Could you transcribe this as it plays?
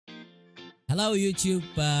Hello YouTube,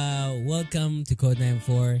 welcome to Codename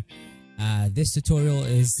 4. This tutorial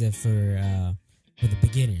is for the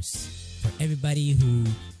beginners, for everybody who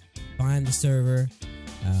find the server,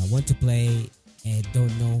 want to play and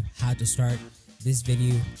don't know how to start. This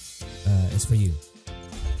video is for you.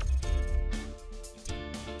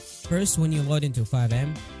 First, when you load into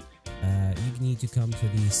Fivem, you need to come to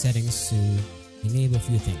the settings to enable a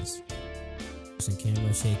few things. Some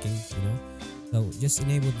camera shaking, you know. So just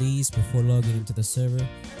enable these before logging into the server.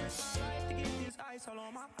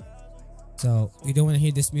 So you don't want to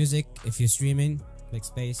hear this music if you're streaming. Click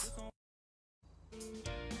space.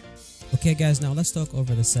 Okay guys, now let's talk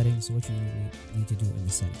over the settings, what you need to do in the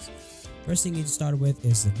settings. First thing you need to start with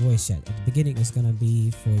is the voice chat. At the beginning it's going to be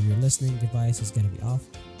for your listening device, it's going to be off.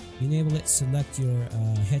 You enable it, select your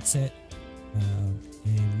headset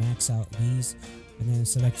and max out these. And then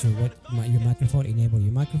select your microphone, enable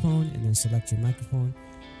your microphone, and then select your microphone.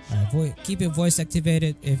 Keep your voice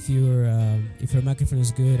activated if your microphone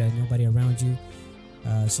is good and nobody around you.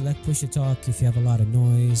 Select push to talk if you have a lot of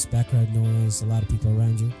noise, background noise, a lot of people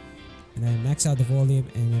around you. And then max out the volume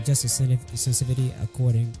and adjust the sensitivity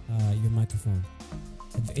according your microphone.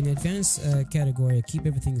 In advanced category, keep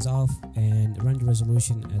everything off and run the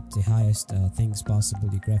resolution at the highest things possible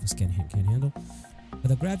your graphics can handle. For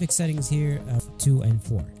the graphics settings here, 2 and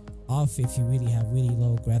 4. Off if you really have really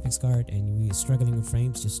low graphics card and you're struggling with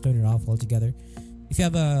frames, just turn it off altogether. If you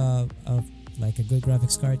have a good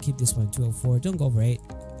graphics card, keep this one 2 or 4. Don't go over 8.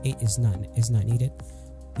 8 is not needed.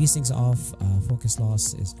 These things are off. Focus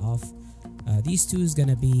loss is off. These two is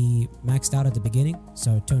gonna be maxed out at the beginning,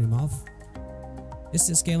 so turn them off.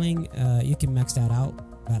 Distance scaling, you can max that out.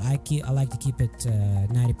 But I like to keep it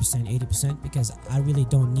 90%, 80% because I really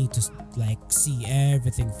don't need to see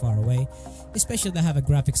everything far away. Especially if I have a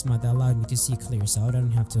graphics mod that allowed me to see clear, so I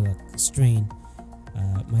don't have to strain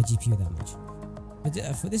my GPU that much.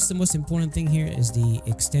 But for this, the most important thing here is the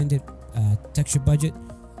extended texture budget.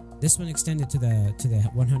 This one extended to the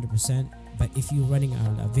 100%. But if you're running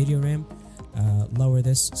on a video RAM, lower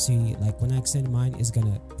this. See, like when I extend mine, it's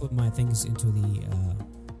gonna put my things into the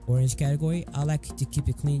orange category. I like to keep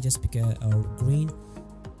it clean just because, or green.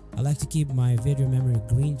 I like to keep my video memory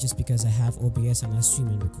green just because I have OBS and I stream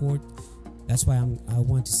and record. That's why I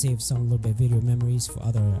want to save some little bit video memories for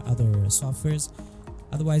other softwares.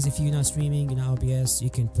 Otherwise, if you're not streaming in OBS, you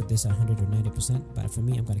can put this at 100 or 90%. But for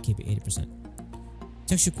me, I'm gonna keep it 80%.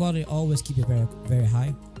 Texture quality, always keep it very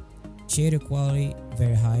high. Shader quality,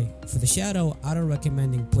 very high. For the shadow, I don't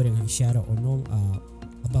recommend putting a shadow or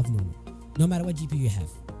above normal. No matter what GPU you have.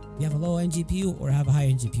 You have a low-end GPU or have a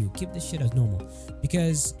high-end GPU, keep this shit as normal,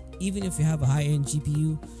 because even if you have a high-end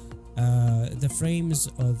GPU, the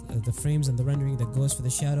frames and the rendering that goes for the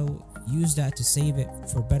shadow, use that to save it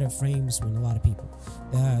for better frames when a lot of people.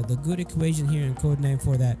 The good equation here in Codename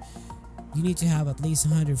for that, you need to have at least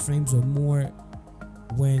 100 frames or more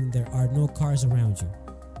when there are no cars around you.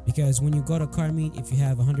 Because when you go to carmeet, if you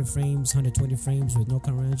have 100 frames, 120 frames with no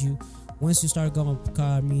car around you, once you start going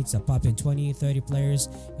carmeets that pop in 20, 30 players,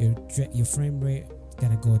 your frame rate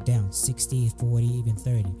gonna go down 60, 40, even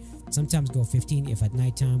 30. Sometimes go 15 if at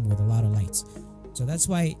nighttime with a lot of lights. So that's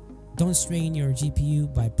why don't strain your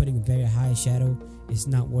GPU by putting a very high shadow. It's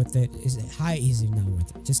not worth it. High is not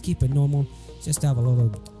worth it. Just keep it normal. Just have a little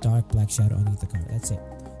dark black shadow underneath the car. That's it.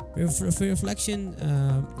 For reflection,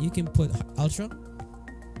 you can put ultra.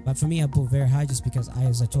 But for me, I put very high just because,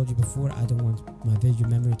 as I told you before, I don't want my video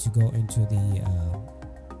memory to go into the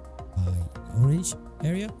orange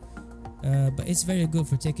area. But it's very good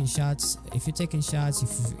for taking shots. If you're taking shots,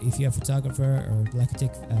 if you're a photographer or like to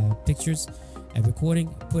take pictures and recording,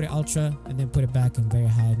 put it ultra and then put it back in very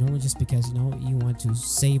high normal, just because you know you want to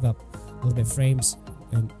save up a little bit frames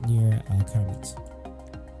near carmeets.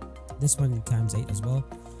 This one times 8 as well.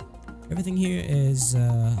 Everything here is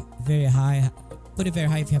very high. Put it very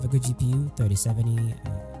high if you have a good GPU, 3070,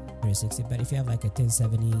 3060. But if you have like a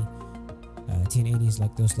 1070, 1080s,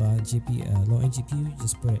 like those low-end GPU,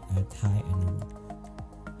 just put it at high and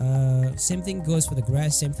normal. Same thing goes for the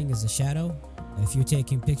grass. Same thing as the shadow. If you're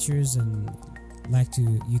taking pictures and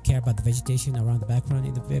you care about the vegetation around the background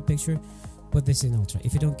in the picture, put this in ultra.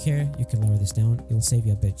 If you don't care, you can lower this down. It will save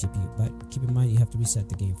you a bit GPU. But keep in mind, you have to reset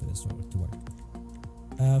the game for this to work.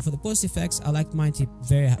 For the post effects, I like mine to be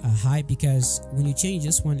very high, because when you change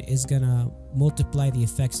this one, it's gonna multiply the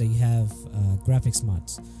effects that you have graphics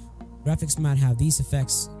mods. Graphics mod have these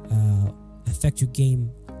effects affect your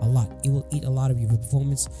game a lot. It will eat a lot of your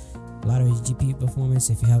performance, a lot of your GPU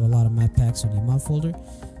performance if you have a lot of map packs on your mod folder.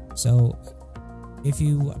 So if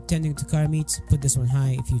you are tending to carmeets, put this one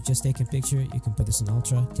high. If you just take a picture, you can put this in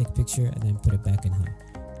ultra, take a picture, and then put it back in high.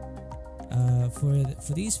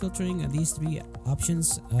 for these filtering, these three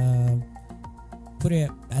options, put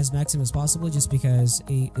it as maximum as possible, just because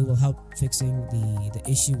it will help fixing the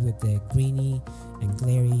issue with the grainy and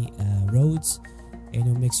glary roads, and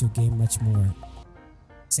it makes your game much more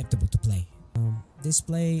acceptable to play.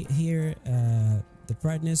 Display here, the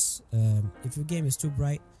brightness, if your game is too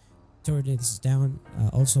bright, turn this down.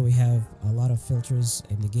 Also, we have a lot of filters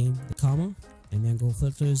in the game. The comma and then go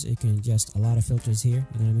filters, you can adjust a lot of filters here,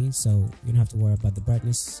 you know what I mean? So you don't have to worry about the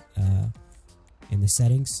brightness in the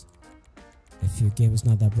settings. If your game is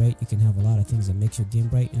not that bright, you can have a lot of things that makes your game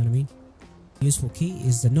bright, you know what I mean? Useful key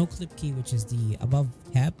is the no clip key, which is the above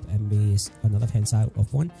tab and base on the left hand side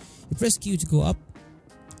of one. You press Q to go up,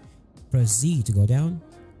 press Z to go down,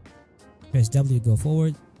 press W to go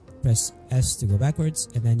forward, press S to go backwards,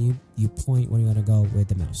 and then you point where you want to go with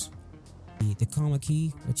the mouse. The comma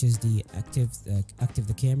key, which is the active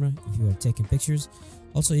the camera if you are taking pictures.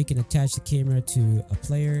 Also, you can attach the camera to a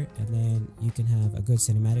player, and then you can have a good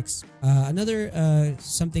cinematics. Another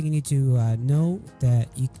something you need to know, that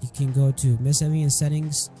you can go to miscellaneous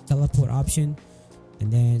settings, teleport option,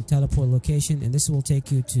 and then teleport location, and this will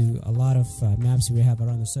take you to a lot of maps we have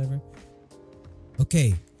around the server.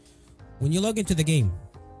 Okay, when you log into the game,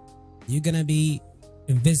 you're gonna be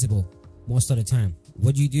invisible most of the time.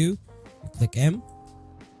 What do? You click M,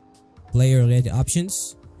 player related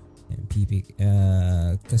options, and PP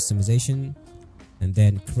customization, and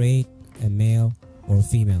then create a male or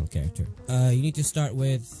female character. You need to start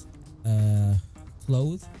with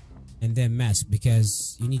clothes and then mask,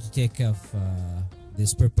 because you need to take off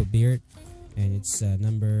this purple beard, and it's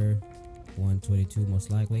number 122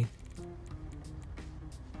 most likely.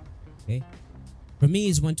 Okay, for me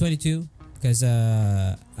it's 122 because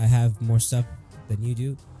I have more stuff than you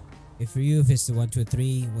do. If for you, if it's the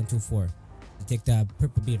 123, 124, you take the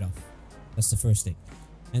purple beard off. That's the first thing,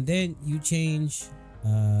 and then you change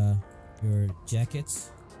your jackets.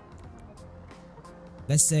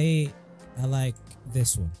 Let's say I like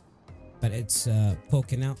this one, but it's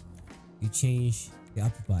poking out. You change the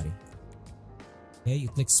upper body. Okay, you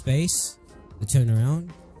click space to turn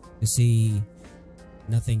around to see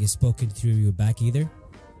nothing is poking through your back either.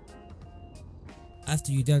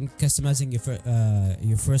 After you're done customizing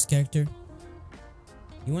your first character,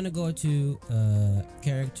 you want to go to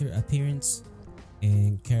character appearance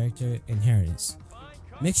and character inheritance.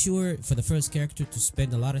 Make sure for the first character to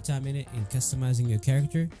spend a lot of time in it in customizing your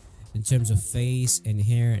character in terms of face and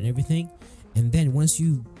hair and everything. And then once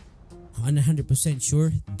you 100%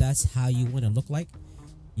 sure that's how you want to look like,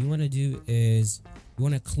 you want to do is you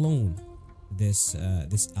want to clone this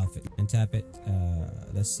this outfit and tap it.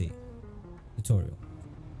 Let's see, tutorial.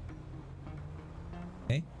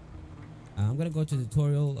 Okay, I'm gonna go to the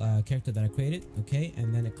tutorial character that I created. Okay,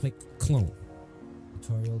 and then I click clone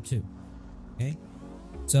tutorial 2. Okay,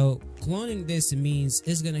 so cloning this means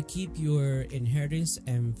it's gonna keep your inheritance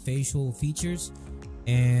and facial features,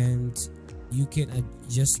 and you can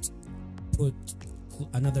just put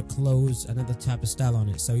another clothes, another type of style on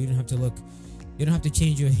it, so you don't have to look, you don't have to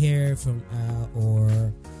change your hair from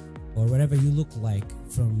or whatever you look like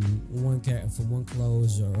from one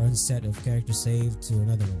clothes or one set of character saved to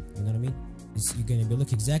another one. You know what I mean? You're gonna be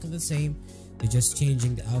look exactly the same. You're just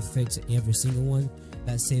changing the outfits in every single one.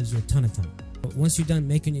 That saves you a ton of time. But once you're done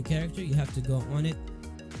making your character, you have to go on it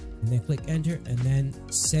and then click enter and then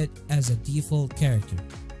set as a default character.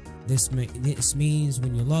 This means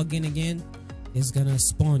when you log in again, it's gonna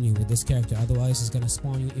spawn you with this character. Otherwise, it's gonna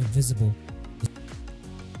spawn you invisible.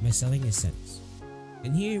 My selling is settings.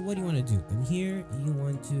 And here, what do you want to do? And here, you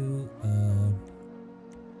want to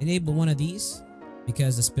enable one of these,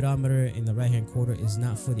 because the speedometer in the right hand corner is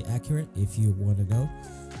not fully accurate. If you want to know,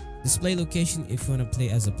 display location if you want to play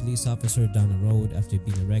as a police officer down the road after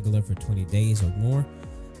being a regular for 20 days or more.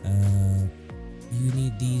 You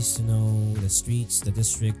need these to know the streets, the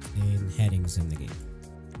district, and headings in the game.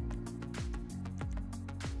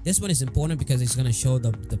 This one is important because it's going to show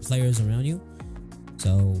the players around you.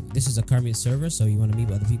 So this is a carmeet server, so you want to meet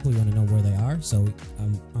with other people, you want to know where they are. So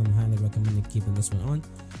I'm highly recommending keeping this one on.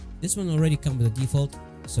 This one already comes with a default,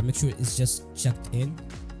 so make sure it's just checked in.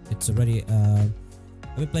 It's already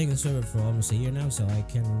I've been playing the server for almost a year now, so I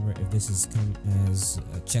can't remember if this has come as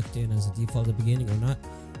checked in as a default at the beginning or not.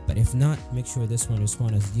 But if not, make sure this one is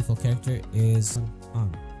spawned as a default character is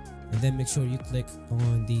on. And then make sure you click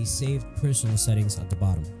on the saved personal settings at the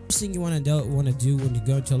bottom. First thing you want to do when you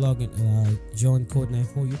go to login, join code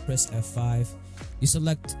 94, you press F5. You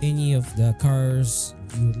select any of the cars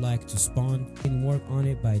you would like to spawn. You can work on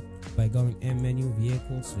it by going M menu,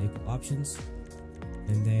 vehicles, vehicle options,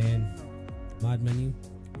 and then mod menu.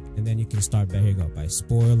 And then you can start by, here you go, by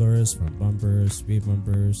spoilers, front bumpers, rear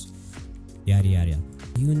bumpers, yada yada.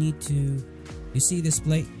 You need to, you see this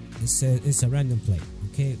plate? It's a random plate.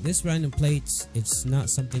 Okay, this random plate, it's not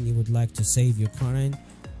something you would like to save your car in,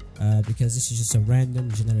 because this is just a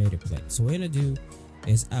random generated plate. So what you're gonna do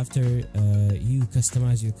is, after you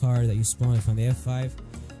customize your car that you spawned from the F5,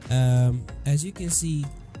 as you can see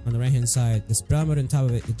on the right hand side, the speedometer on top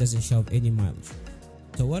of it, it doesn't show any mileage.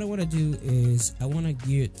 So what I want to do is I want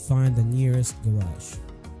to find the nearest garage.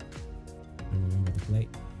 I remember the plate,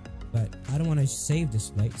 but I don't want to save this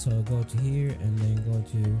plate, so I'll go to here and then go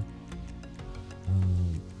to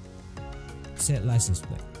set license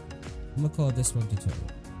plate. I'm gonna call this one tutorial.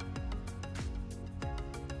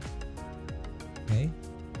 Okay,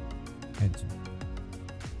 enter.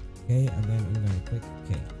 Okay, and then I'm gonna click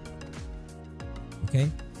OK.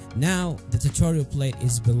 Okay, now the tutorial plate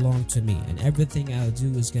is belong to me, and everything I'll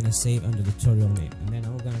do is gonna save under the tutorial name. And then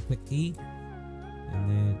I'm gonna click E, and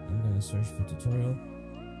then I'm gonna search for tutorial,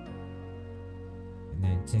 and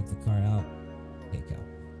then take the car out, take out.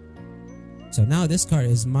 So now this car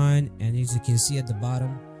is mine, and as you can see at the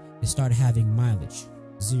bottom, it started having mileage,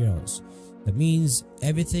 zeros. That means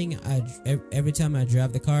every time I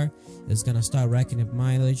drive the car, it's gonna start racking up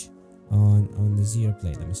mileage on the zero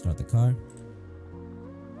plate. Let me start the car.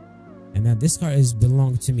 And now this car is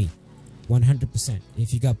belong to me 100%.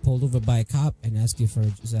 If you got pulled over by a cop and ask you for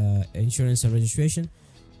insurance or registration,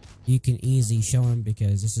 you can easily show him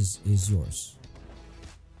because this is yours.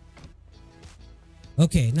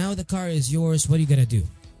 Okay, now the car is yours. What are you gonna do?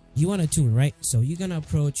 You want to tune, right? So you're gonna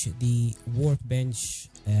approach the workbench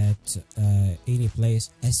at any place,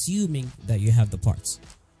 assuming that you have the parts.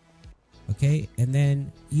 Okay, and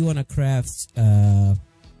then you want to craft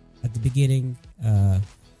at the beginning. I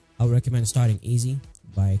would recommend starting easy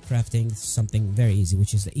by crafting something very easy,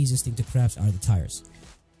 which is the easiest thing to craft are the tires.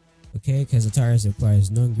 Okay, because the tires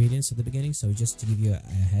requires no ingredients at the beginning, so just to give you a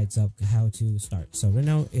heads up how to start. So right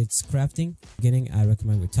now it's crafting. Beginning, I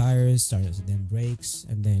recommend with tires, start then brakes,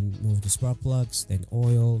 and then move to spark plugs, then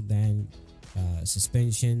oil, then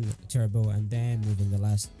suspension, turbo, and then moving the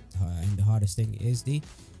last and the hardest thing is the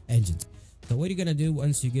engine. So what you're gonna do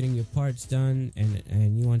once you're getting your parts done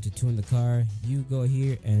and you want to tune the car, you go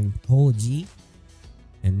here and hold G,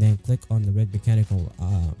 and then click on the red mechanical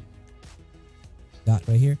dot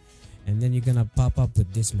right here, and then you're gonna pop up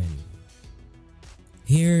with this menu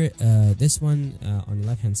here. This one on the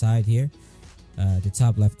left hand side here, the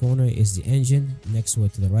top left corner is the engine. Next to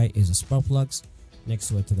it to the right is the spark plugs. Next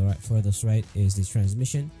to it to the right, furthest right, is the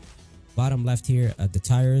transmission. Bottom left here the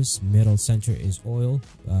tires. Middle center is oil.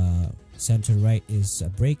 Center right is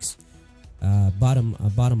brakes.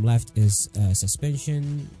 Bottom left is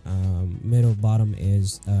suspension. Middle bottom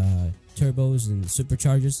is turbos and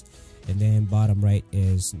superchargers, and then bottom right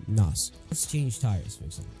is NOS. Let's change tires, for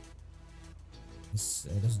example.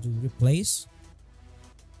 Let's do replace.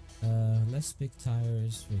 Let's pick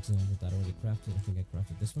tires, for example, that I already crafted. I think I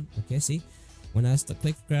crafted this one. Okay, see, when I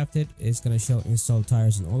click crafted, it's gonna show install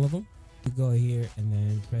tires in all of them. You go here and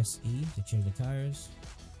then press E to change the tires.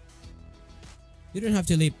 You don't have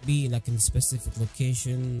to be like in a specific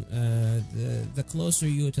location. The closer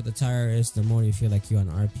you to the tire is, the more you feel like you're on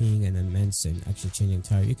RPing and immense and actually changing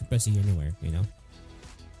tire. You can press E anywhere, you know.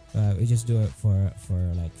 We just do it for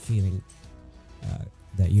like feeling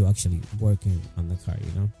that you actually working on the car,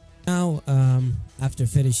 you know. Now after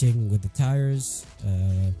finishing with the tires,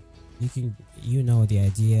 you know the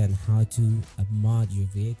idea and how to mod your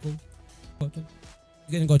vehicle. You're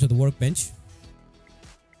gonna go to the workbench,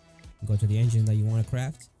 go to the engine that you want to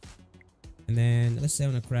craft, and then let's say I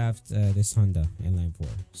want to craft this Honda inline 4.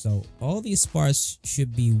 So all these parts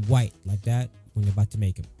should be white like that when you're about to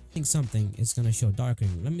make them. I think something is gonna show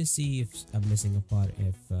darkening. Let me see if I'm missing a part.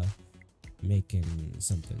 If making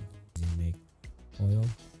something, make oil.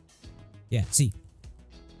 Yeah, see,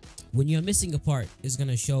 when you're missing a part, it's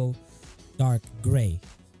gonna show dark gray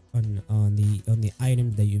on the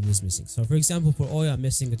item that you're missing. So for example, for oil, I'm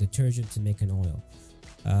missing a detergent to make an oil.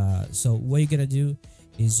 So what you're gonna do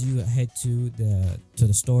is you head to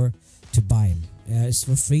the store to buy them. It's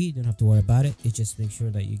for free, you don't have to worry about it. It just make sure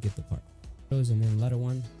that you get the part. And then letter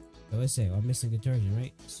 1. So let's say I'm missing detergent,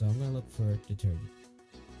 right? So I'm gonna look for detergent.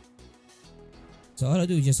 So all I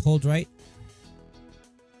do is just hold right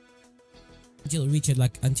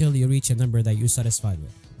until you reach a number that you're satisfied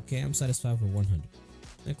with. Okay, I'm satisfied with 100.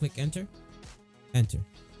 Then click enter.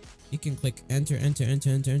 You can click enter,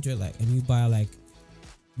 like, and you buy like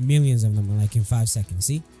millions of them like in 5 seconds.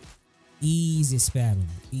 See, easy spamming,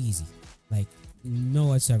 easy, like no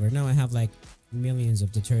whatsoever. Now I have like millions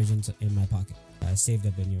of detergents in my pocket. saved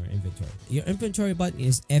up in your inventory. Your inventory button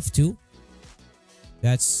is F2.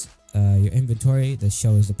 That's your inventory that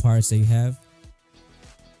shows the parts that you have.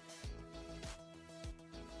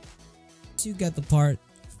 So you got the part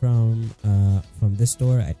from this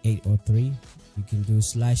store at 803. You can do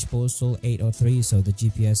 /postal 803, so the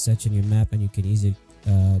GPS sets on your map and you can easily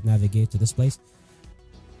navigate to this place.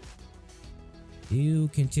 You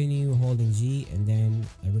continue holding G and then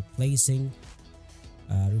replacing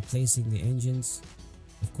the engines.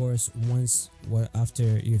 Of course, after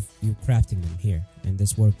you're crafting them here in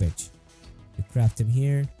this workbench, you craft them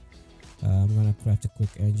here. I'm gonna craft a quick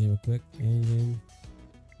engine real quick.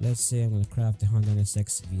 Let's say I'm gonna craft a Honda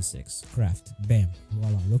NSX V6. Craft, bam,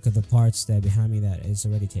 voila! Look at the parts that behind me that is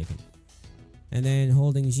already taken. And then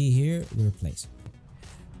holding G here, we replace.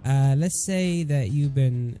 Let's say that you've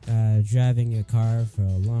been driving your car for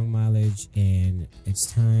a long mileage and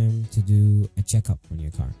it's time to do a checkup on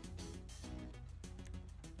your car.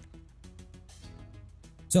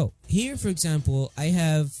 So here, for example, I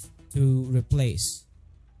have to replace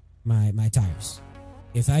my tires.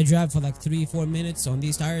 If I drive for like 3-4 minutes on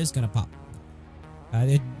these tires, it's gonna pop.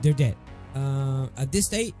 They're dead. At this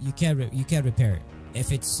state, you can't repair it.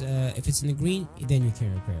 If it's in the green, then you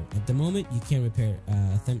can repair it. At the moment, you can't repair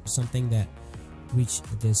something that reached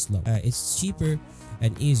this low. It's cheaper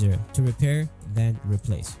and easier to repair than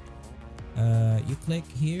replace. You click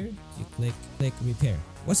here, you click repair.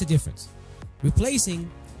 What's the difference? Replacing,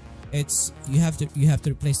 you have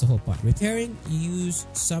to replace the whole part. Repairing, you use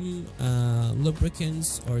some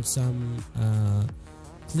lubricants or some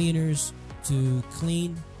cleaners to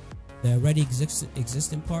clean the already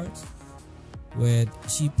existing parts with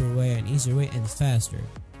cheaper way and easier way and faster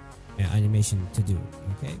animation to do.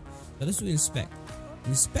 Okay, so let's do inspect.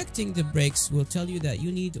 Inspecting the brakes will tell you that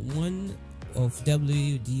you need one of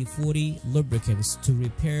WD-40 lubricants to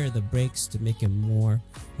repair the brakes to make it more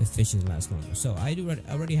efficient and last longer. So I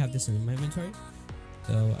already have this in my inventory,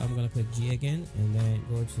 so I'm gonna click G again and then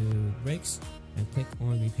go to brakes and click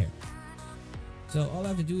on repair. So all I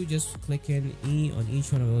have to do is just click in E on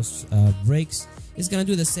each one of those brakes. It's gonna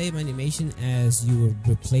do the same animation as you were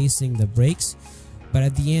replacing the brakes, but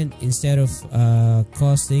at the end, instead of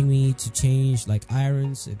costing me to change like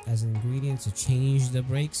irons as an ingredient to change the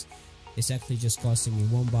brakes, it's actually just costing me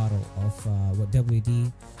one bottle of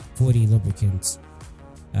WD-40 lubricants.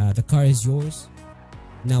 The car is yours.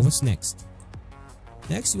 Now what's next?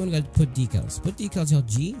 Next, you want to put decals. Put decals on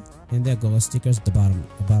G, and there go stickers at the bottom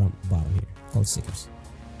here, called stickers.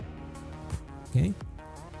 Okay.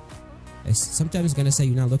 Sometimes it's gonna say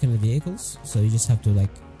you're not looking at the vehicles, so you just have to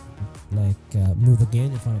move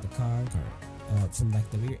again in front of the car, from like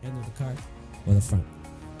the rear end of the car or the front.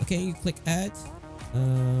 Okay, you click add.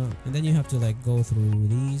 And then you have to like go through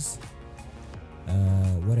these,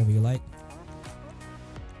 whatever you like.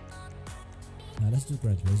 Let's do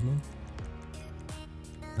Gran Turismo.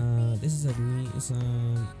 This is a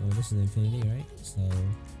Nissan. Oh, this is an Infinity, right?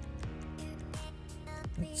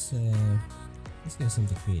 So let's get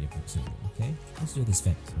something creative, for example. Okay, let's do this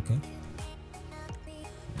fence. Okay,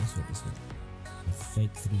 let's do this one. A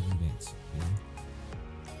fake 3D vents. Okay?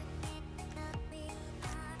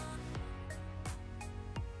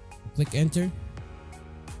 Click enter,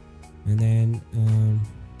 and then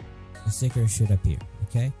the sticker should appear.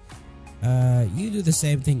 Okay, you do the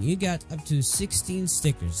same thing. You got up to 16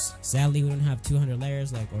 stickers. Sadly, we don't have 200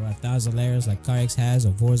 layers or 1,000 layers like CARX has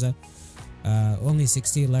or Forza. Only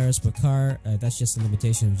 16 layers per car. That's just a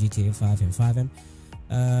limitation of GTA 5 and Fivem.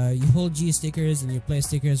 You hold G stickers and you place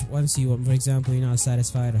stickers. Once you, for example, you're not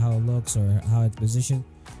satisfied with how it looks or how it's positioned,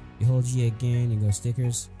 you hold G again. You go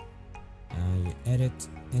stickers. You edit,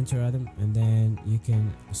 enter them, and then you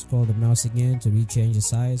can scroll the mouse again to rechange the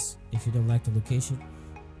size. If you don't like the location,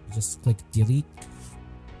 you just click delete,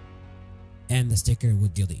 and the sticker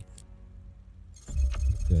would delete.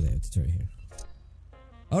 Go there, tutorial here.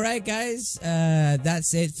 Alright guys,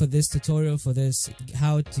 that's it for this tutorial, for this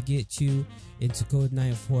how to get you into Code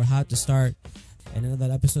 9.4, how to start. In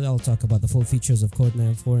another episode, I'll talk about the full features of Code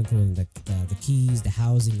 9.4, including the keys, the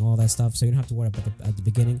housing, all that stuff. So you don't have to worry about at the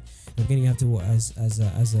beginning. At the beginning, you have to,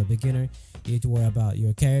 as a beginner, you need to worry about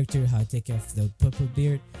your character, how to take off the purple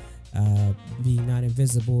beard, being not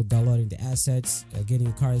invisible, downloading the assets, getting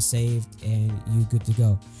your car saved, and you good to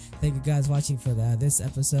go. Thank you guys for watching for this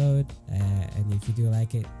episode, and if you do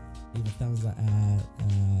like it, leave a thumbs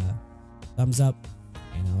up,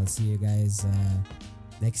 and I'll see you guys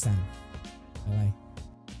next time. Bye bye.